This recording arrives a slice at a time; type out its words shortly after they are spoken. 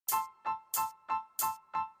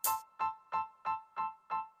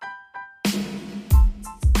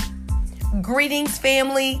Greetings,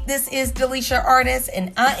 family. This is Delisha Artist,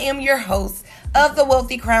 and I am your host of the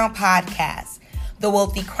Wealthy Crown podcast. The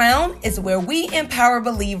Wealthy Crown is where we empower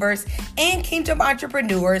believers and kingdom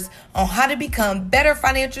entrepreneurs on how to become better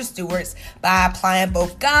financial stewards by applying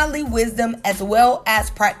both godly wisdom as well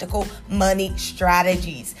as practical money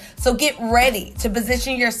strategies. So get ready to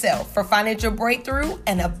position yourself for financial breakthrough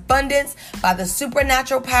and abundance by the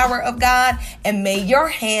supernatural power of God, and may your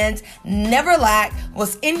hands never lack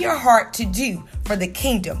what's in your heart to do for the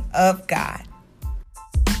kingdom of God.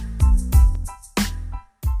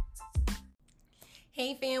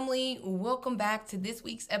 Hey family, welcome back to this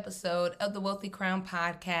week's episode of the Wealthy Crown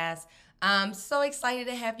podcast. I'm so excited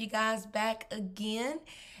to have you guys back again.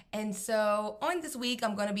 And so on this week,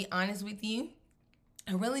 I'm going to be honest with you.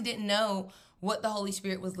 I really didn't know what the Holy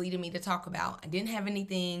Spirit was leading me to talk about. I didn't have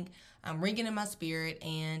anything ringing in my spirit.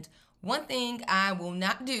 And one thing I will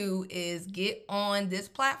not do is get on this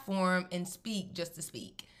platform and speak just to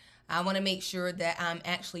speak. I want to make sure that I'm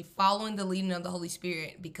actually following the leading of the Holy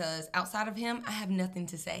Spirit, because outside of Him, I have nothing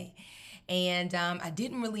to say. And I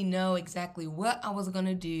didn't really know exactly what I was going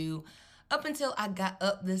to do up until I got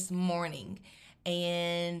up this morning.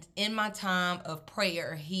 And in my time of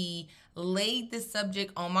prayer, He laid this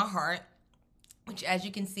subject on my heart, which, as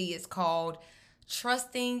you can see, is called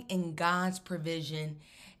Trusting in God's Provision.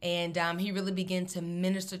 And He really began to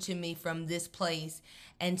minister to me from this place.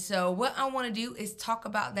 And so what I want to do is talk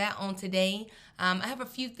about that on today. I have a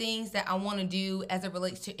few things that I want to do as it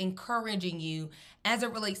relates to encouraging you as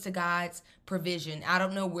it relates to God's provision. I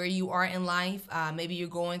don't know where you are in life. Maybe you're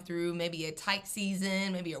going through maybe a tight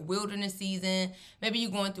season, maybe a wilderness season, maybe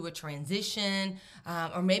you're going through a transition,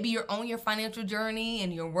 or maybe you're on your financial journey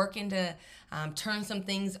and you're working to turn some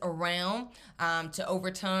things around, to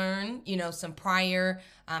overturn, some prior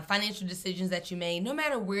financial decisions that you made. No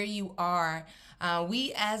matter where you are,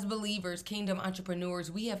 we as believers, kingdom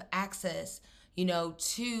entrepreneurs, we have access,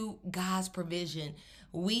 to God's provision.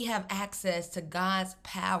 We have access to God's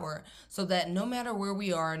power, so that no matter where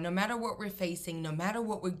we are, no matter what we're facing, no matter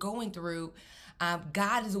what we're going through,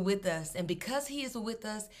 God is with us. And because He is with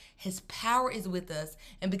us, His power is with us.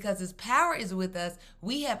 And because His power is with us,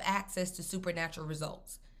 we have access to supernatural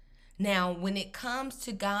results. Now, when it comes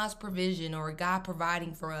to God's provision or God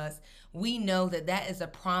providing for us, we know that that is a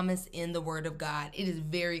promise in the Word of God. It is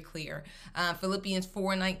very clear. Philippians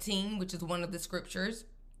 4:19, which is one of the scriptures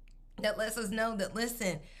that lets us know that,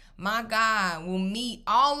 listen, my God will meet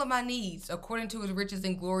all of my needs according to His riches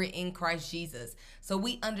and glory in Christ Jesus. So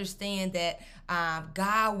we understand that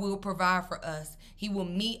God will provide for us. He will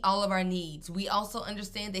meet all of our needs. We also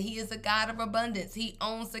understand that He is a God of abundance. He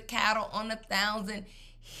owns the cattle on 1,000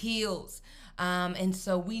 hills. And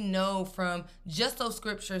so we know from just those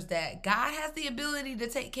scriptures that God has the ability to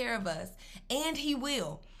take care of us, and He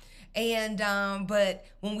will. And but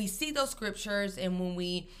when we see those scriptures and when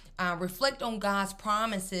we reflect on God's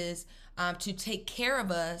promises to take care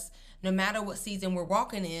of us, no matter what season we're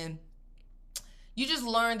walking in, you just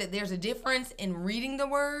learn that there's a difference in reading the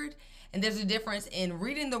Word, and there's a difference in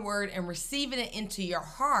reading the Word and receiving it into your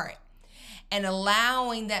heart, and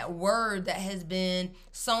allowing that word that has been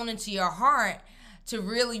sown into your heart to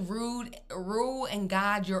really rule and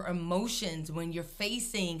guide your emotions when you're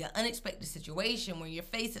facing an unexpected situation, when you're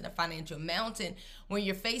facing a financial mountain, when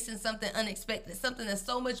you're facing something unexpected, something that's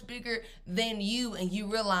so much bigger than you, and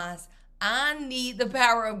you realize, I need the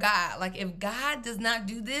power of God. Like, if God does not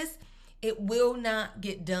do this, it will not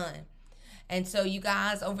get done. And so you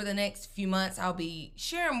guys, over the next few months, I'll be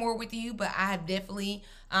sharing more with you, but I have definitely,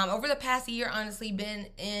 over the past year, honestly, been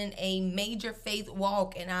in a major faith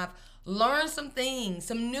walk, and I've learned some things,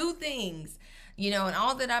 some new things, and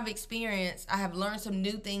all that I've experienced, I have learned some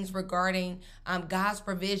new things regarding God's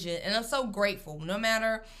provision. And I'm so grateful. No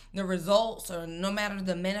matter the results or no matter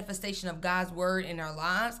the manifestation of God's word in our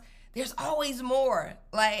lives, there's always more.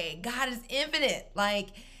 Like, God is infinite. Like,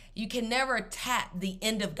 you can never tap the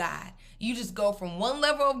end of God. You just go from one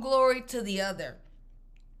level of glory to the other.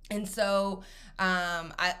 And so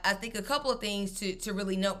I think a couple of things to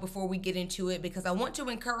really note before we get into it, because I want to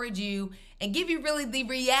encourage you and give you really the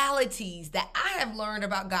realities that I have learned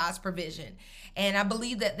about God's provision. And I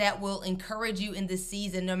believe that that will encourage you in this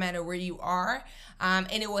season, no matter where you are.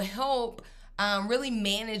 And it will help really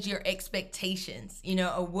manage your expectations,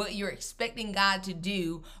 of what you're expecting God to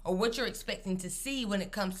do or what you're expecting to see when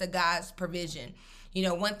it comes to God's provision. You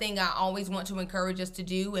know, one thing I always want to encourage us to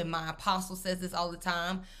do, and my apostle says this all the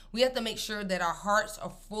time, we have to make sure that our hearts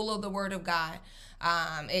are full of the word of God.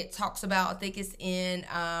 It talks about, I think it's in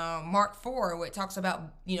Mark 4, where it talks about,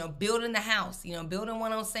 you know, building the house, you know, building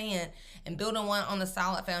one on sand and building one on a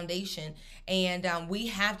solid foundation. And we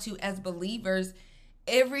have to, as believers,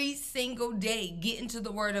 every single day get into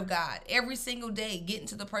the word of God. Every single day get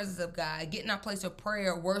into the presence of God. Get in our place of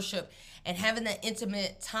prayer, worship, and having that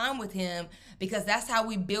intimate time with him, because that's how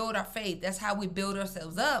we build our faith. That's how we build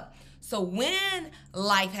ourselves up. So when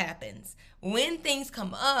life happens, when things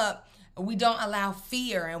come up, we don't allow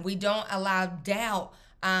fear and we don't allow doubt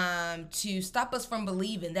to stop us from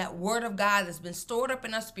believing that word of God that's been stored up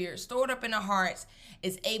in our spirit, stored up in our hearts,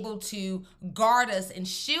 is able to guard us and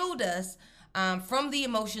shield us from the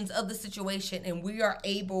emotions of the situation, and we are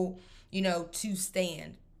able, you know, to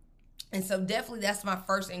stand. And so definitely that's my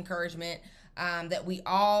first encouragement that we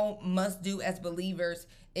all must do as believers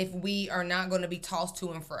if we are not going to be tossed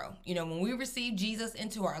to and fro. You know, when we receive Jesus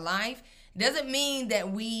into our life, doesn't mean that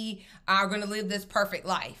we are going to live this perfect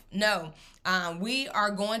life. No, we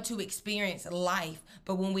are going to experience life.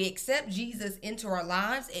 But when we accept Jesus into our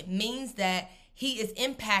lives, it means that he is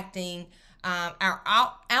impacting our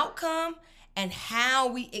outcome and how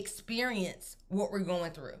we experience what we're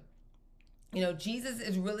going through. You know, Jesus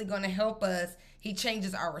is really going to help us. He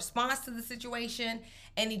changes our response to the situation,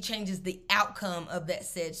 and he changes the outcome of that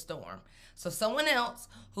said storm. So someone else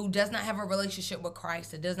who does not have a relationship with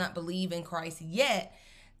Christ, that does not believe in Christ yet,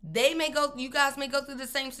 you guys may go through the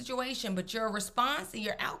same situation, but your response and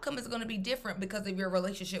your outcome is going to be different because of your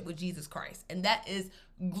relationship with Jesus Christ. And that is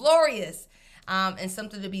glorious and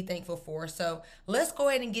something to be thankful for. So let's go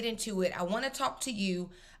ahead and get into it. I want to talk to you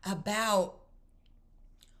about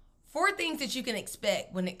 4 things that you can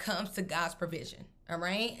expect when it comes to God's provision. All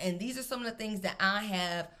right. And these are some of the things that I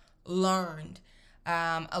have learned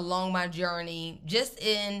along my journey, just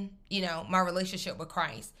in, you know, my relationship with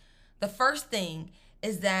Christ. The first thing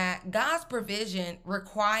is that God's provision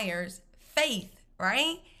requires faith,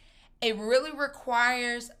 right? It really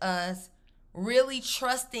requires us really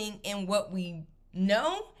trusting in what we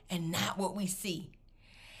know and not what we see.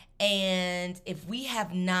 And if we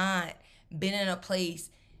have not been in a place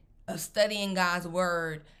of studying God's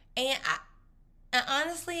word, and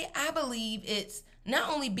honestly, I believe it's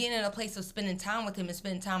not only being in a place of spending time with him and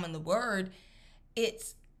spending time in the word,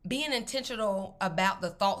 it's being intentional about the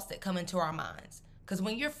thoughts that come into our minds. Because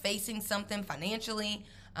when you're facing something financially,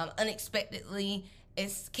 unexpectedly,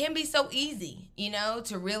 it can be so easy, you know,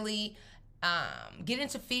 to really get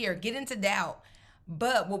into fear, get into doubt.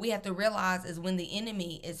 But what we have to realize is when the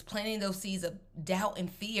enemy is planting those seeds of doubt and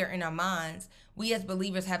fear in our minds, we as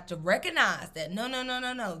believers have to recognize that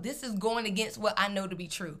no, this is going against what I know to be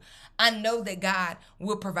true. I know that God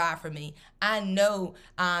will provide for me. I know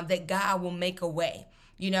that God will make a way,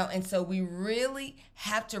 you know, and so we really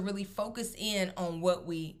have to really focus in on what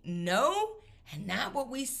we know and not what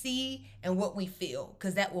we see and what we feel,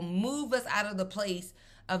 because that will move us out of the place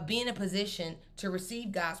of being in a position to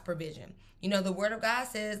receive God's provision. You know, the word of God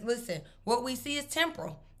says, listen, what we see is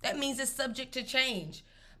temporal. That means it's subject to change.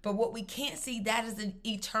 But what we can't see, that is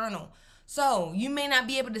eternal. So you may not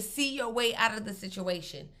be able to see your way out of the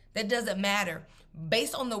situation. That doesn't matter.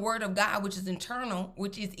 Based on the word of God, which is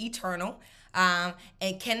eternal,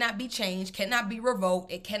 and cannot be changed, cannot be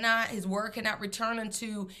revoked. His word cannot return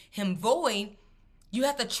unto him void. You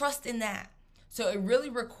have to trust in that. So it really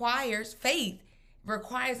requires faith.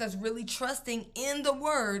 Requires us really trusting in the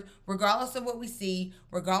word, regardless of what we see,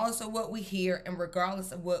 regardless of what we hear, and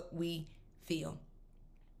regardless of what we feel.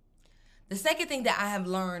 The second thing that I have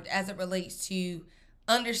learned as it relates to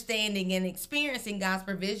understanding and experiencing God's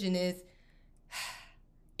provision is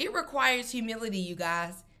it requires humility, you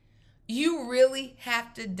guys. You really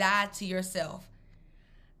have to die to yourself.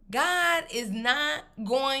 God is not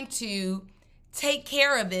going to take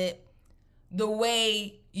care of it the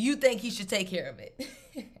way you think he should take care of it.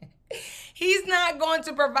 He's not going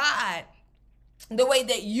to provide the way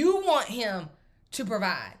that you want him to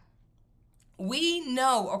provide. We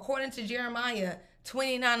know, according to Jeremiah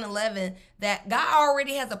 29:11, that God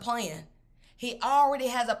already has a plan. He already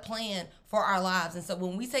has a plan for our lives. And so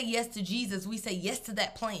when we say yes to Jesus, we say yes to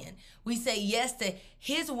that plan. We say yes to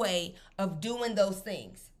his way of doing those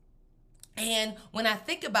things. And when I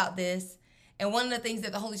think about this, and one of the things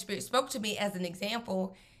that the Holy Spirit spoke to me as an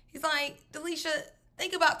example, he's like, Delisha,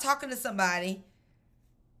 think about talking to somebody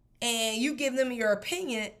and you give them your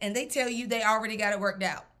opinion and they tell you they already got it worked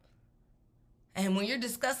out. And when you're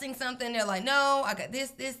discussing something, they're like, no, I got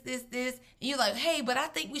this. And you're like, hey, but I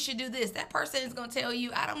think we should do this. That person is going to tell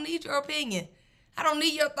you, I don't need your opinion. I don't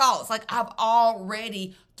need your thoughts. Like, I've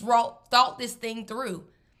already thought this thing through.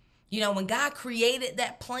 When God created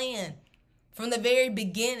that plan from the very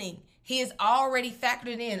beginning, he has already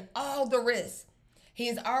factored in all the risks. He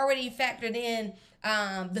has already factored in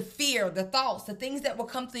the fear, the thoughts, the things that will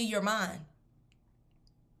come through your mind.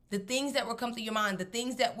 The things that will come through your mind, the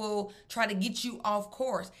things that will try to get you off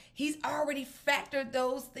course. He's already factored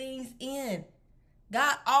those things in.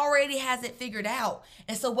 God already has it figured out.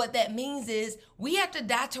 And so what that means is we have to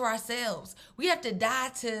die to ourselves. We have to die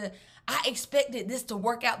to, I expected this to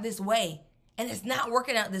work out this way, and it's not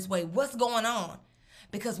working out this way. What's going on?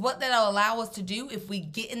 Because what that'll allow us to do, if we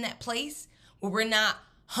get in that place where we're not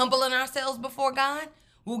humbling ourselves before God,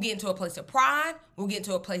 we'll get into a place of pride, we'll get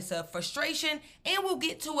into a place of frustration, and we'll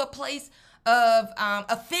get to a place of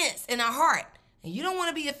offense in our heart. And you don't want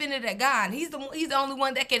to be offended at God. He's the only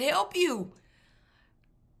one that can help you.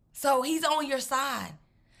 So he's on your side.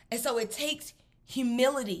 And so it takes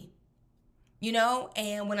humility,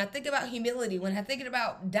 and when I think about humility, when I think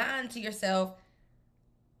about dying to yourself,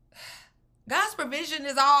 God's provision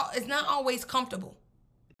is not always comfortable.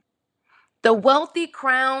 The Wealthy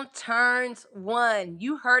Crown turns 1.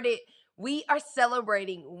 You heard it. We are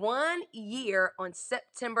celebrating 1 year on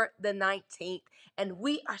September the 19th, and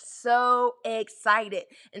we are so excited.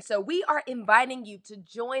 And so we are inviting you to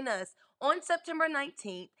join us on September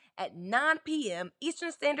 19th at 9 p.m.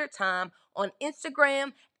 Eastern Standard Time on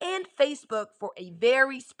Instagram and Facebook for a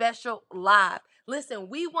very special live. Listen,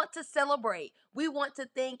 we want to celebrate. We want to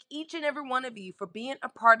thank each and every one of you for being a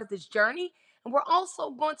part of this journey. And we're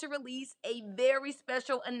also going to release a very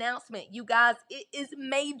special announcement. You guys, it is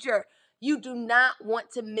major. You do not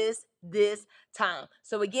want to miss this time.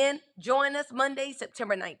 So again, join us Monday,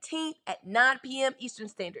 September 19th at 9 p.m. Eastern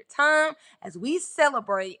Standard Time as we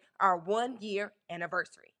celebrate our 1 year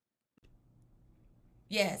anniversary.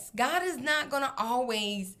 Yes, God is not going to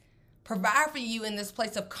always provide for you in this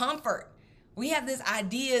place of comfort. We have this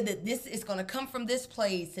idea that this is going to come from this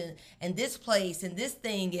place and this place and this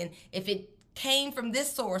thing. And if it came from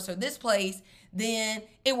this source or this place, then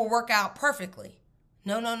it will work out perfectly.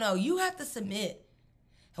 No. You have to submit.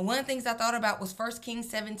 And one of the things I thought about was 1 Kings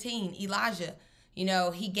 17, Elijah.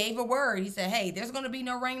 He gave a word. He said, hey, there's going to be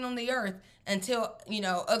no rain on the earth until,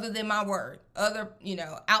 other than my word,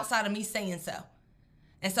 outside of me saying so.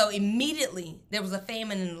 And so immediately there was a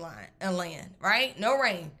famine in the land, right? No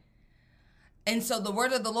rain. And so the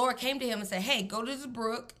word of the Lord came to him and said, hey, go to the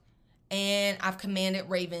brook, and I've commanded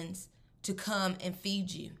ravens to come and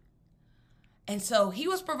feed you. And so he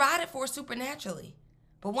was provided for supernaturally.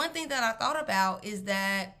 But one thing that I thought about is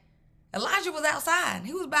that Elijah was outside.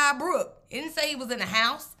 He was by a brook. It didn't say he was in a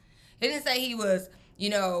house. It didn't say he was,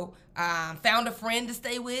 found a friend to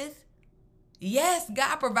stay with. Yes,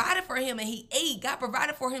 God provided for him and he ate. God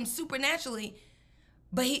provided for him supernaturally,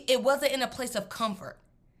 but it wasn't in a place of comfort.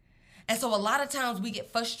 And so a lot of times we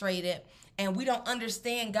get frustrated and we don't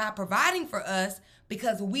understand God providing for us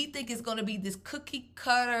because we think it's going to be this cookie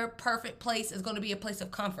cutter, perfect place. It's going to be a place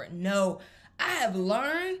of comfort. No, I have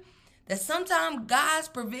learned that sometimes God's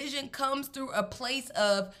provision comes through a place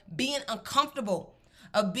of being uncomfortable,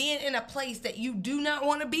 of being in a place that you do not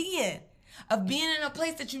want to be in, of being in a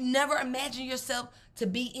place that you never imagined yourself to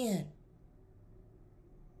be in.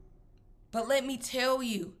 But let me tell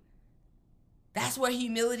you, that's where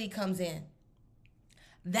humility comes in.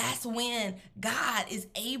 That's when God is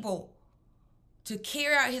able to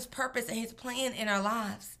carry out his purpose and his plan in our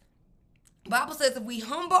lives. The Bible says if we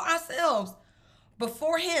humble ourselves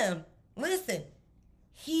before him, listen,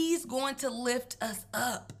 he's going to lift us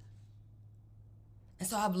up. And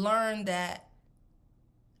so I've learned that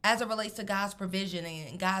as it relates to God's provision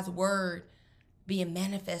and God's word being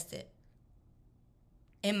manifested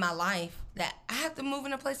in my life, that I have to move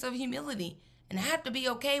in a place of humility. And I have to be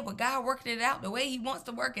okay with God working it out the way he wants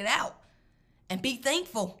to work it out. And be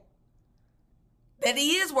thankful that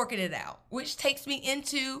he is working it out. Which takes me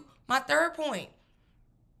into my third point.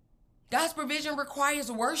 God's provision requires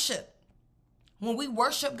worship. When we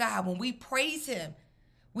worship God, when we praise him,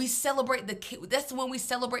 we celebrate that's when we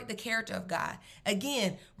celebrate the character of God.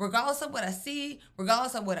 Again, regardless of what I see,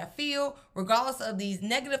 regardless of what I feel, regardless of these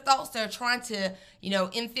negative thoughts that are trying to,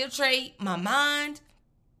 infiltrate my mind,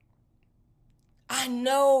 I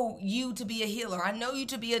know you to be a healer. I know you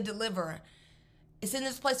to be a deliverer. It's in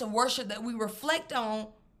this place of worship that we reflect on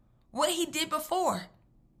what he did before.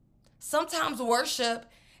 Sometimes worship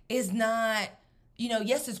is not,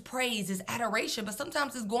 yes, it's praise, it's adoration, but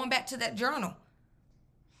sometimes it's going back to that journal.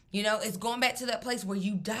 It's going back to that place where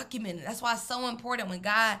you document it. That's why it's so important when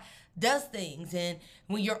God does things. And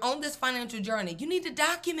when you're on this financial journey, you need to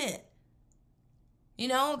document.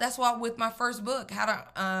 That's why with my first book,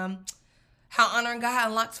 How Honoring God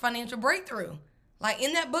Unlocks Financial Breakthrough. Like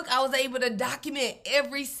in that book, I was able to document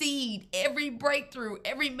every seed, every breakthrough,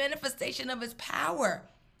 every manifestation of his power.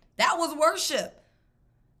 That was worship.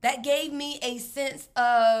 That gave me a sense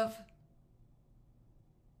of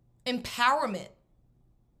empowerment.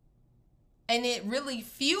 And it really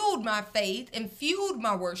fueled my faith and fueled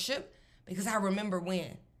my worship, because I remember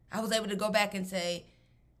when I was able to go back and say,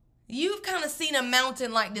 you've kind of seen a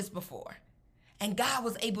mountain like this before. And God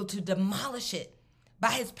was able to demolish it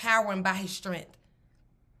by his power and by his strength.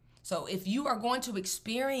 So if you are going to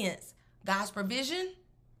experience God's provision,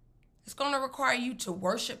 it's going to require you to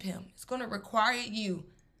worship him. It's going to require you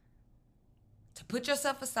to put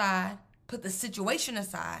yourself aside, put the situation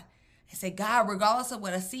aside, and say, God, regardless of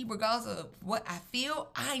what I see, regardless of what I feel,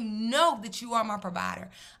 I know that you are my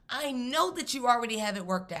provider. I know that you already have it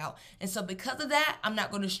worked out. And so because of that, I'm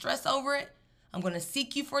not going to stress over it. I'm going to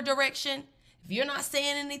seek you for direction. If you're not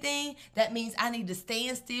saying anything, that means I need to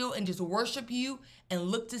stand still and just worship you and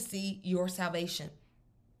look to see your salvation.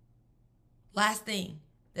 Last thing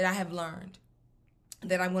that I have learned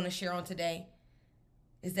that I'm going to share on today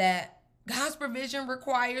is that God's provision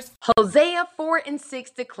requires. Hosea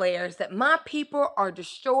 4:6 declares that my people are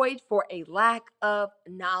destroyed for a lack of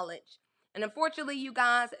knowledge. And unfortunately, you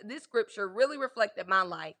guys, this scripture really reflected my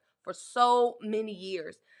life for so many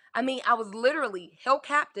years. I mean, I was literally held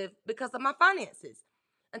captive because of my finances.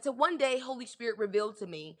 Until one day, Holy Spirit revealed to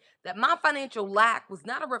me that my financial lack was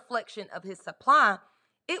not a reflection of his supply.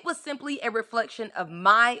 It was simply a reflection of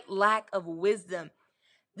my lack of wisdom.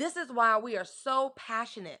 This is why we are so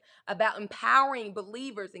passionate about empowering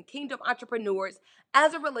believers and kingdom entrepreneurs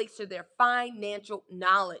as it relates to their financial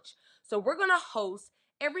knowledge. So we're going to host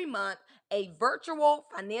every month a virtual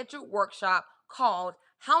financial workshop called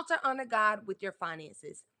How to Honor God with Your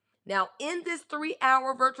Finances. Now, in this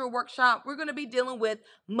 3-hour virtual workshop, we're going to be dealing with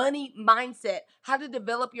money mindset, how to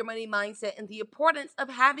develop your money mindset, and the importance of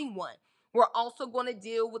having one. We're also going to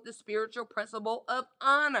deal with the spiritual principle of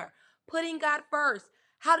honor, putting God first.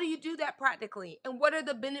 How do you do that practically? And what are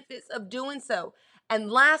the benefits of doing so?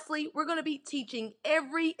 And lastly, we're going to be teaching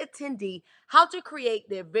every attendee how to create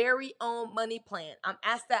their very own money plan. I'm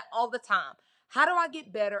asked that all the time. How do I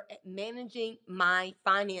get better at managing my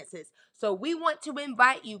finances? So we want to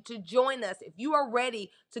invite you to join us if you are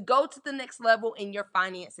ready to go to the next level in your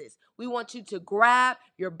finances. We want you to grab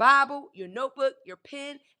your Bible, your notebook, your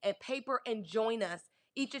pen, and paper and join us.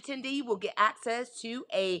 Each attendee will get access to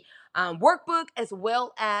a workbook as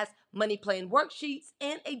well as money plan worksheets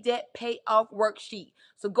and a debt payoff worksheet.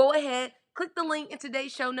 So go ahead, click the link in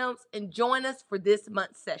today's show notes and join us for this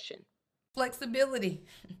month's session. Flexibility.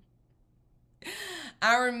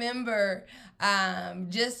 I remember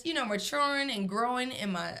just, maturing and growing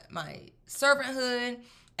in my servanthood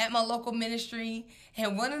at my local ministry.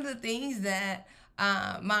 And one of the things that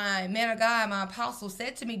my man of God, my apostle,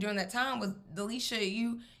 said to me during that time was, Delisha,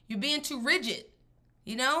 you're being too rigid.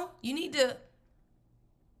 You need to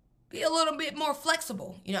be a little bit more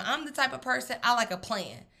flexible. I'm the type of person, I like a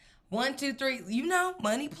plan. 1, 2, 3,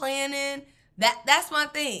 money planning, that's my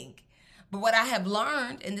thing. But what I have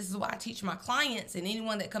learned, and this is why I teach my clients and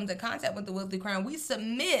anyone that comes in contact with the Wealthy Crown, we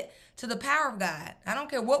submit to the power of God. I don't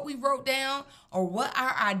care what we wrote down or what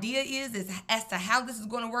our idea is as to how this is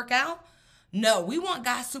going to work out. No, we want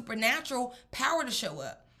God's supernatural power to show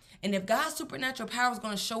up. And if God's supernatural power is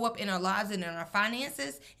going to show up in our lives and in our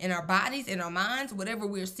finances, in our bodies, in our minds, whatever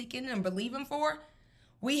we're seeking and believing for,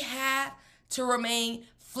 we have to remain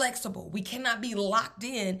flexible. We cannot be locked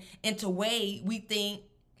into way we think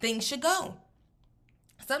things should go.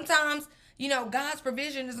 Sometimes, God's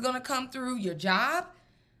provision is going to come through your job.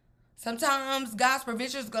 Sometimes God's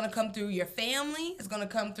provision is going to come through your family. It's going to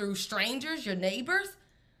come through strangers, your neighbors.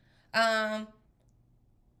 God's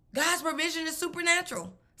provision is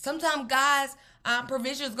supernatural. Sometimes God's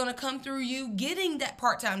provision is going to come through you getting that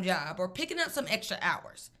part-time job or picking up some extra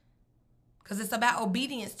hours, because it's about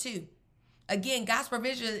obedience too. Again, God's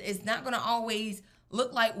provision is not going to always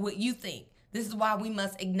look like what you think. This is why we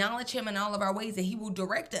must acknowledge him in all of our ways, and he will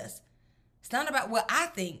direct us. It's not about what I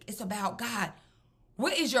think. It's about, God,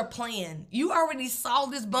 what is your plan? You already saw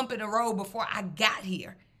this bump in the road before I got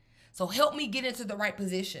here. So help me get into the right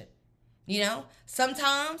position.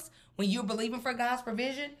 Sometimes when you're believing for God's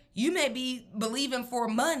provision, you may be believing for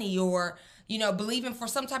money or, believing for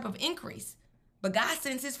some type of increase. But God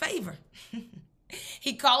sends his favor.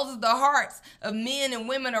 He causes the hearts of men and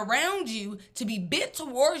women around you to be bent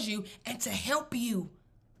towards you and to help you.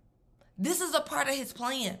 This is a part of his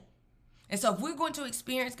plan. And so if we're going to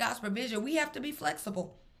experience God's provision, we have to be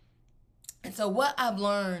flexible. And so what I've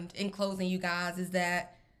learned in closing, you guys, is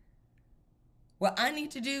that what I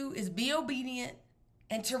need to do is be obedient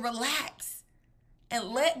and to relax and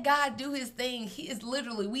let God do his thing. He is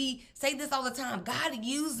literally, we say this all the time, God,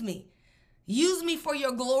 use me. Use me for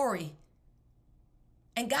your glory.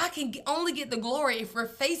 And God can only get the glory if we're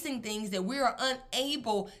facing things that we are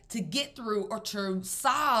unable to get through or to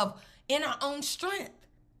solve in our own strength.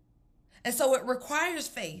 And so it requires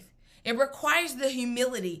faith. It requires the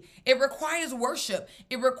humility. It requires worship.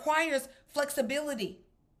 It requires flexibility.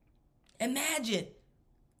 Imagine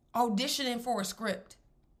auditioning for a script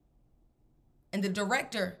and the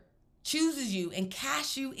director chooses you and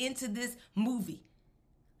casts you into this movie,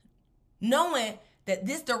 knowing that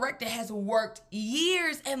this director has worked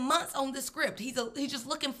years and months on the script. He's just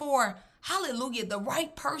looking for, hallelujah, the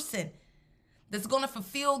right person that's going to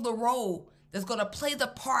fulfill the role, that's going to play the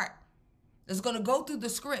part, that's going to go through the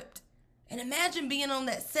script. And imagine being on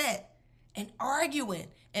that set and arguing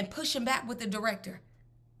and pushing back with the director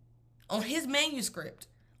on his manuscript,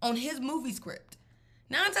 on his movie script.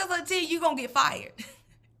 9 times out of 10, you're going to get fired.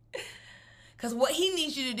 Because what he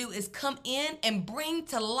needs you to do is come in and bring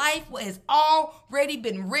to life what has already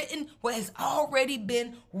been written, what has already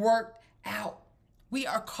been worked out. We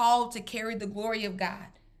are called to carry the glory of God.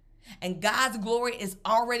 And God's glory is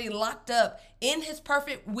already locked up in his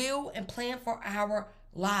perfect will and plan for our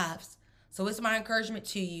lives. So it's my encouragement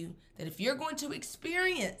to you that if you're going to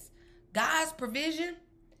experience God's provision,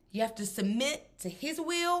 you have to submit to his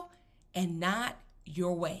will and not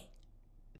your way.